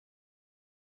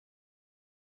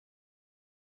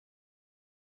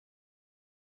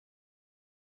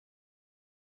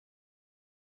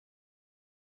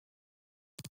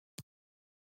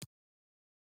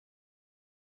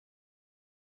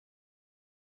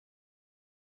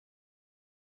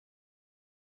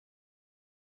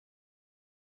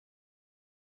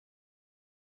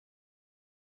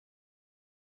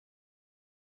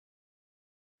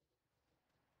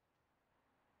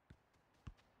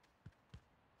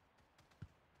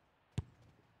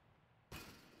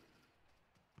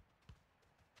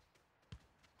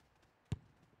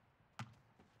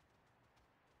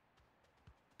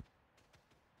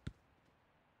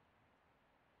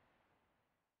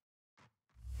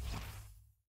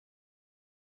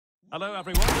Hello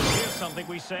everyone, here's something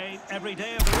we say every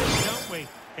day of the week, don't we?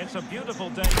 It's a beautiful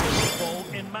day for football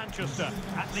in Manchester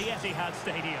at the Etihad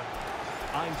Stadium.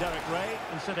 I'm Derek Ray,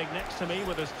 and sitting next to me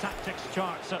with his tactics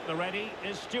charts at the ready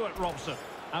is Stuart Robson.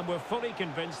 And we're fully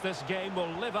convinced this game will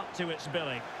live up to its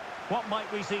billing. What might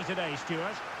we see today,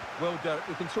 Stuart? Well, Derek,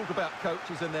 we can talk about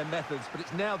coaches and their methods, but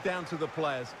it's now down to the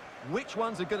players. Which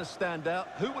ones are going to stand out,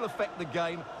 who will affect the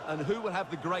game, and who will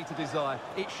have the greater desire?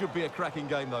 It should be a cracking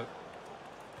game, though.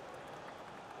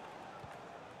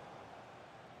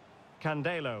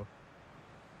 Candelo.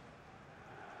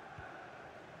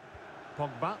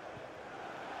 Pogba.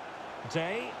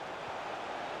 Day.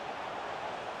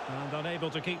 And unable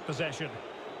to keep possession.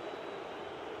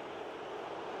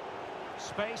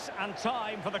 Space and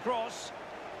time for the cross.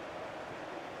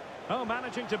 Oh,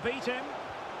 managing to beat him.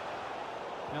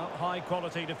 No, high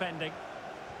quality defending.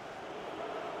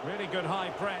 Really good high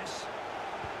press.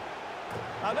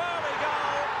 And there we go!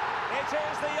 It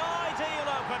is the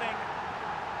ideal opening.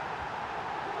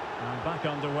 And back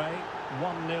underway,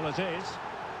 1-0 it is.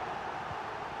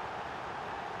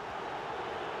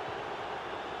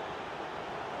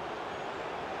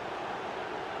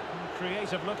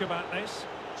 Creative look about this.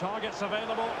 Targets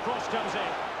available, cross comes in.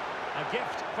 A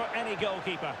gift for any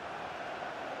goalkeeper.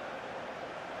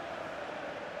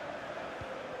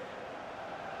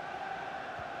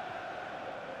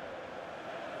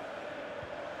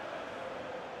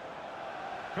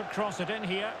 Could cross it in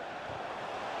here.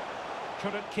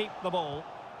 Couldn't keep the ball.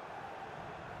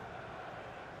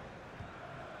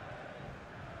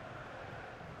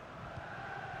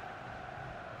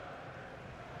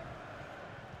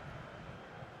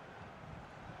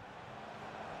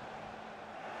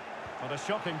 What a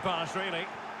shocking pass, really.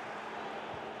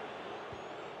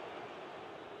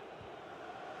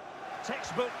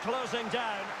 Textbook closing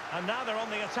down, and now they're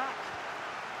on the attack.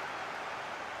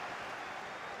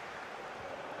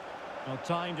 Well,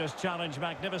 timed his challenge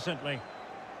magnificently.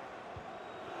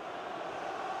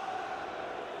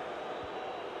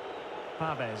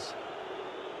 Pavez.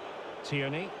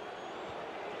 Tierney.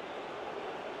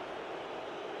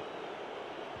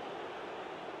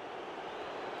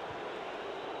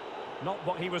 Not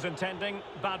what he was intending.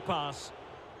 Bad pass.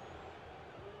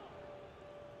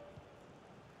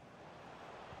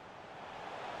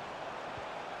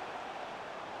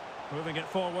 Moving it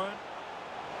forward.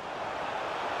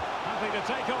 Happy to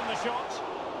take on the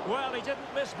shot. Well, he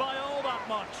didn't miss by all that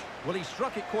much. Well, he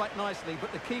struck it quite nicely,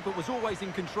 but the keeper was always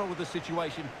in control of the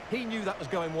situation. He knew that was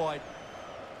going wide.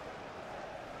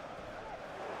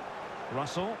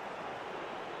 Russell.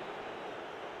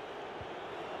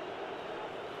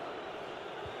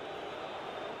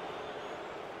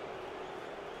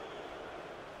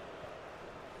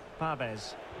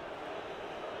 Pavez.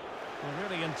 Well,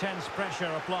 really intense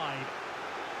pressure applied.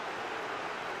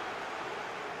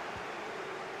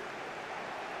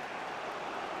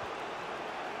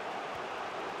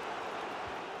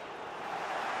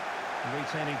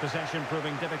 Retaining possession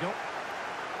proving difficult.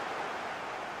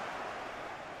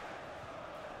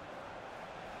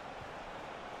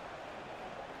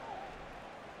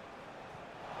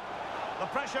 The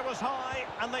pressure was high,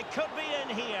 and they could be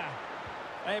in here.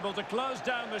 Able to close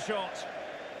down the shot.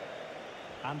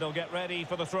 And they'll get ready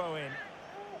for the throw-in.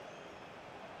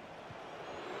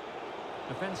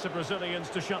 Defensive Brazilians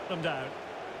to shut them down.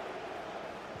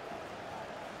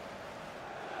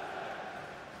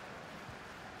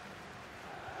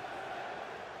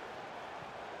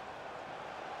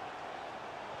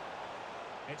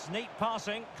 It's neat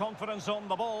passing, confidence on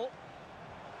the ball.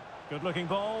 Good-looking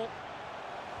ball.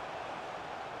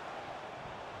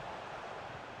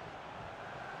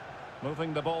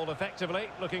 Moving the ball effectively,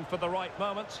 looking for the right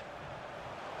moment.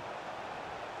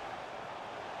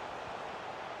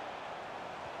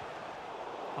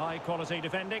 High-quality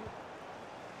defending.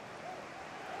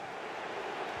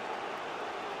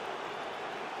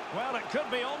 Well, it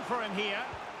could be on for him here.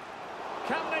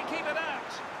 Can they keep it out?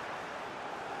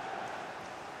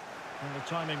 And the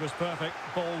timing was perfect.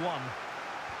 Ball one.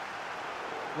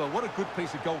 Well, what a good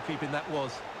piece of goalkeeping that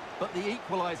was. But the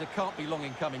equaliser can't be long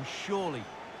in coming, surely.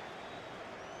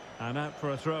 And out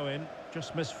for a throw-in.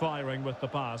 Just misfiring with the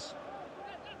pass.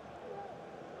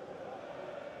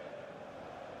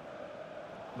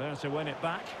 There to win it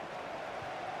back.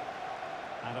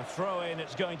 And a throw-in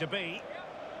it's going to be.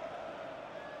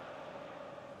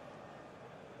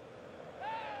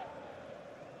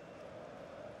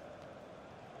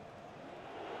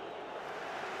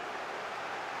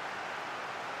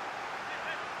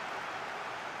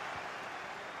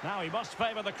 Now he must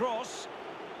favour the cross.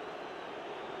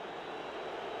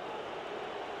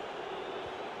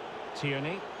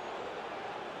 Tierney.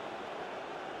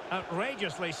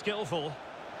 Outrageously skillful.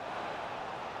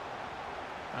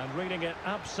 And reading it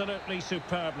absolutely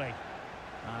superbly.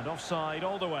 And offside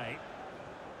all the way.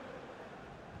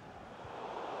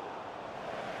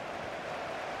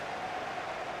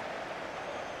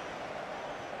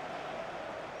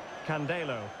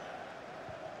 Candelo.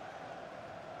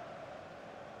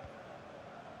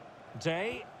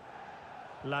 Day.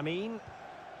 Lamine.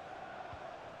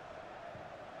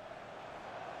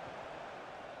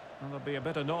 And they'll be a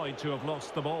bit annoyed to have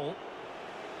lost the ball.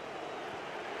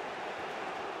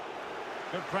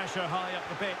 Good pressure high up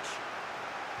the pitch.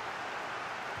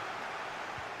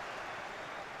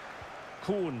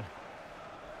 Kuhn.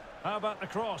 How about the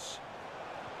cross?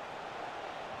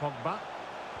 Pogba.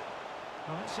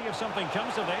 Well, let's see if something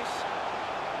comes of this.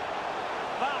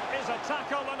 That is a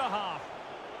tackle and a half.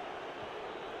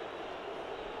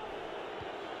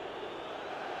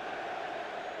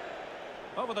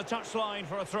 Over the touchline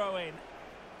for a throw-in.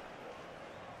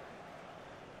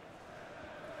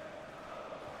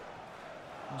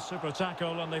 Super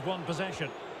tackle, and they've won possession.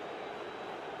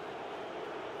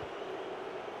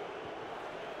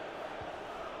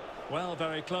 Well,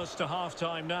 very close to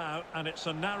half-time now, and it's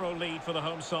a narrow lead for the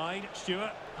home side.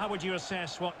 Stuart, how would you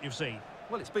assess what you've seen?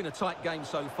 Well, it's been a tight game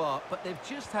so far, but they've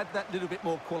just had that little bit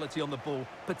more quality on the ball,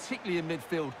 particularly in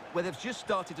midfield, where they've just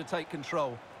started to take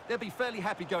control. They'll be fairly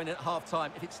happy going at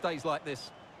half-time if it stays like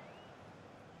this.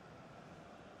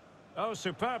 Oh,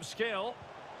 superb skill.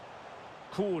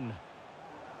 Kuhn.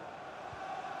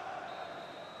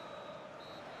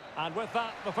 And with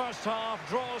that, the first half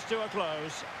draws to a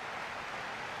close.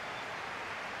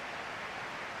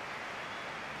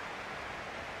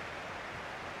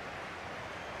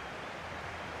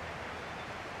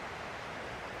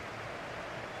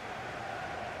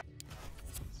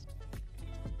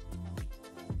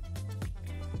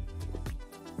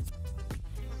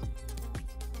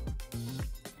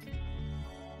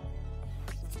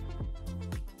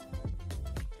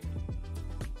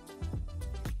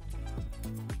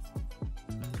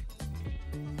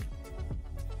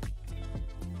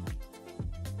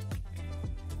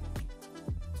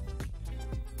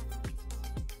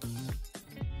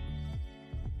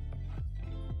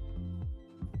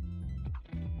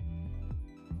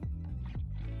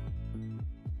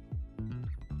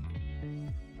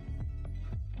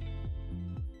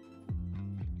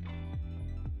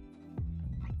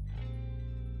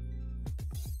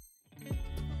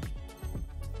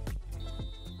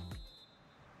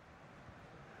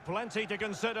 Plenty to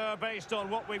consider based on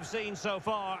what we've seen so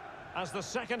far as the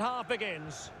second half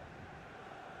begins.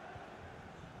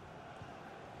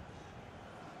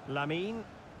 Lamine.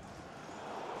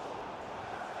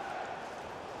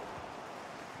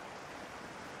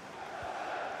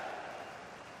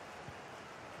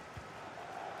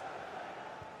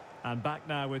 And back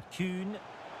now with Kuhn.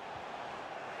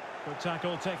 Good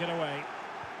tackle taken away.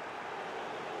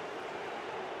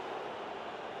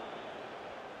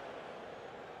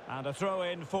 And a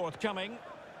throw-in forthcoming.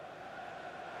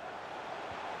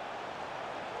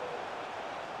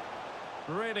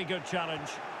 Really good challenge.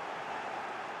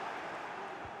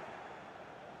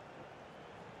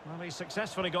 Well, he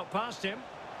successfully got past him.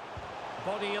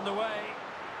 Body in the way.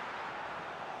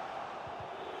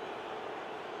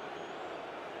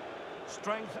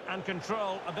 Strength and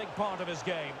control, a big part of his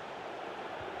game.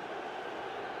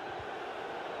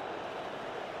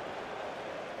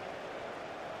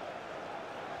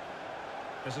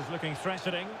 This is looking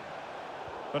threatening,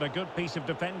 but a good piece of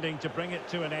defending to bring it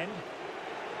to an end.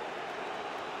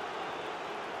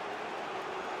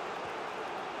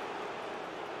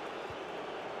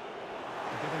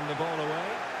 Giving the ball away.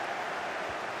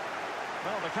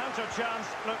 Well, the counter chance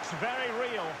looks very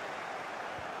real.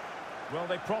 Will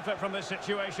they profit from this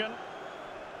situation?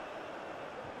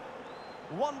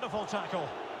 Wonderful tackle.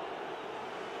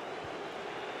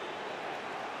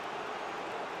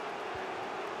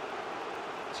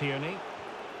 Tierney.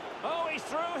 Oh, he's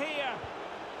through here.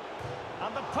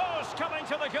 And the post coming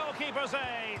to the goalkeeper's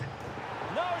aid.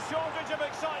 No shortage of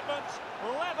excitement.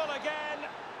 Level again.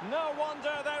 No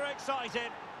wonder they're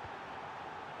excited.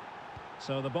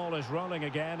 So the ball is rolling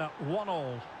again at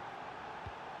 1-1.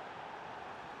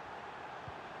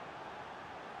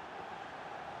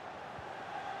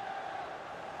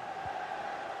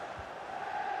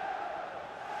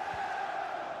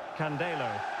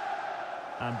 Candelo.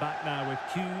 And back now with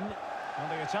Kuhn.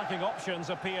 And the attacking options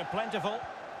appear plentiful.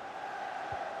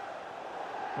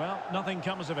 Well, nothing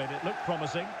comes of it. It looked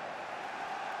promising.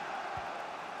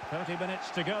 30 minutes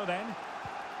to go then.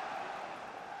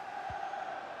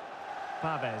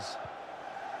 Pavez.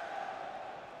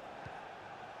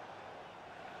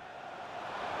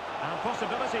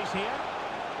 possibilities here.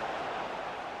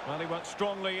 Well, he went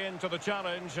strongly into the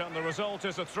challenge, and the result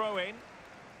is a throw-in.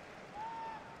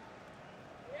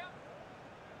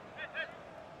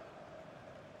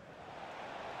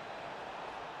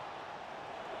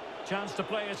 Chance to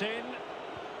play it in.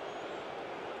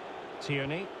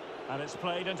 Tierney, and it's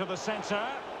played into the centre.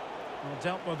 Well,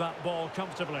 dealt with that ball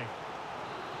comfortably.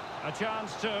 A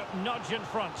chance to nudge in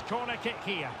front. Corner kick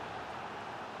here.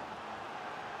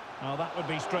 Well, that would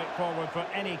be straightforward for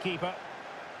any keeper.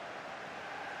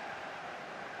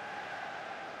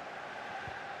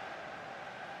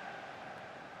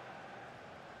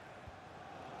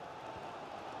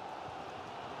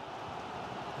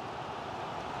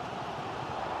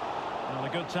 Well, a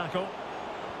good tackle.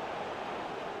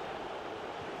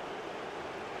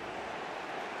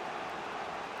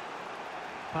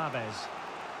 Pavez.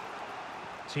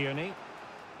 Tierney.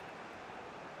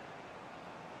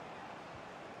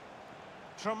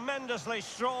 Tremendously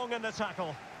strong in the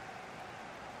tackle.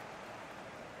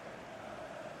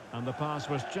 And the pass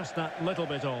was just that little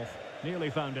bit off. Nearly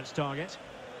found its target.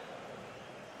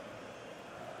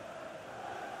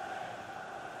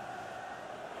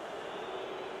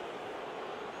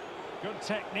 Good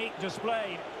technique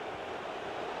displayed.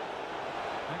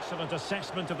 Excellent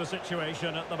assessment of the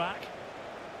situation at the back.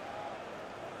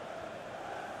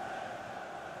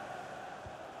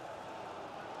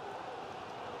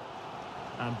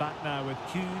 And back now with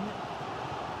Kuhn.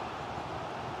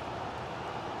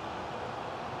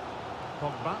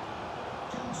 Pogba.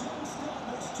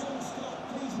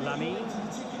 Lamine.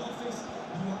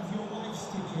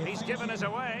 He's given us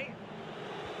away.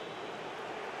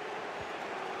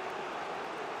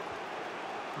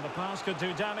 And the pass could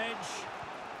do damage.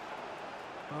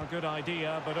 Oh, good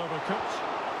idea, but overcooked.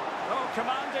 Oh,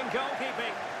 commanding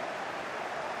goalkeeping.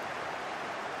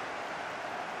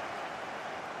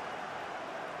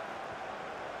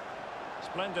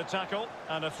 Splendid tackle,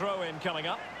 and a throw-in coming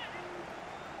up.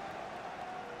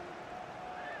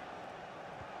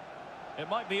 It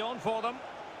might be on for them.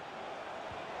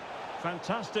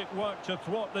 Fantastic work to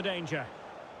thwart the danger.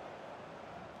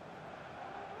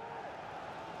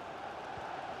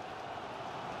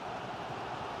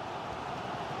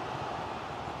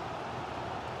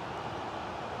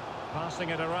 Passing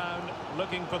it around,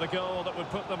 looking for the goal that would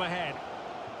put them ahead.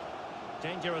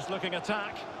 Dangerous looking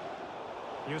attack.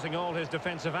 Using all his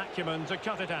defensive acumen to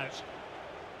cut it out.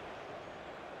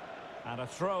 And a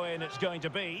throw-in it's going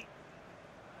to be.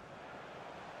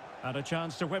 And a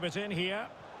chance to whip it in here.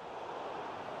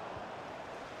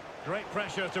 Great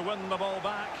pressure to win the ball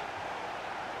back.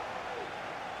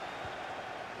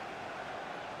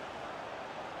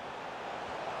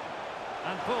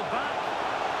 And pull back.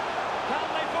 Can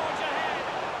they forge ahead?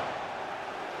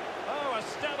 Oh, a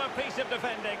stellar piece of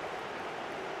defending.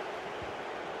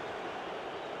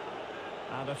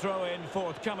 And a throw-in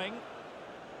forthcoming.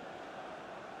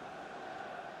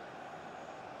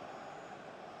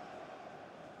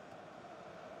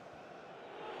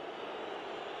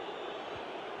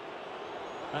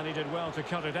 And he did well to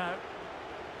cut it out.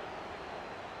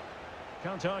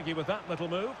 Can't argue with that little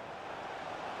move.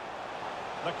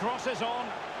 The cross is on.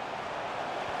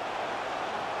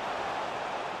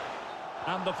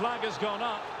 And the flag has gone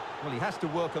up. Well, he has to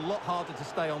work a lot harder to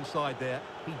stay onside there.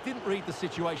 He didn't read the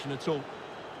situation at all.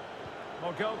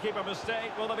 Well, goalkeeper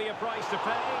mistake. Will there be a price to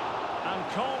pay? And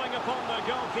calling upon the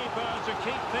goalkeeper to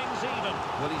keep things even.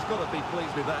 Well, he's got to be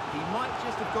pleased with that. He might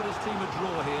just have got his team a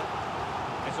draw here.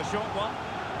 It's a short one.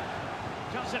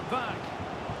 Cuts it back.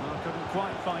 Well, couldn't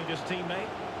quite find his teammate.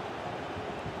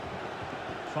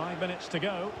 5 minutes to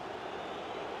go.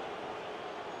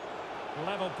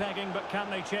 Level pegging, but can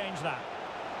they change that?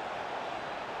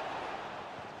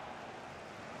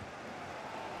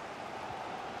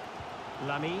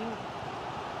 Lamine.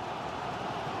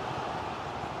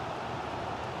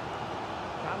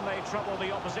 Can they trouble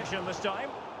the opposition this time?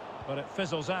 But it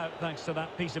fizzles out thanks to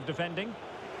that piece of defending.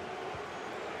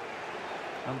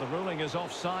 And the ruling is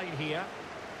offside here.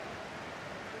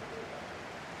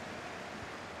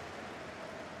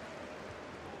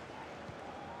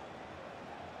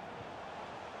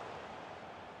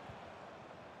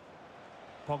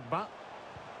 Pogba.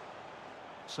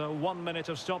 So 1 minute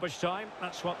of stoppage time.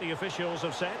 That's what the officials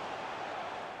have said.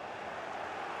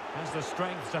 Has the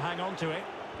strength to hang on to it.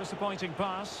 Disappointing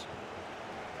pass.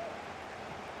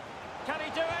 Can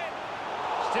he do it?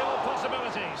 Still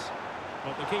possibilities.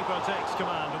 But the keeper takes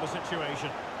command of the situation.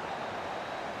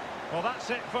 Well, that's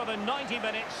it for the 90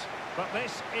 minutes. But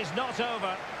this is not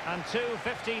over. And two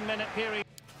 15-minute periods.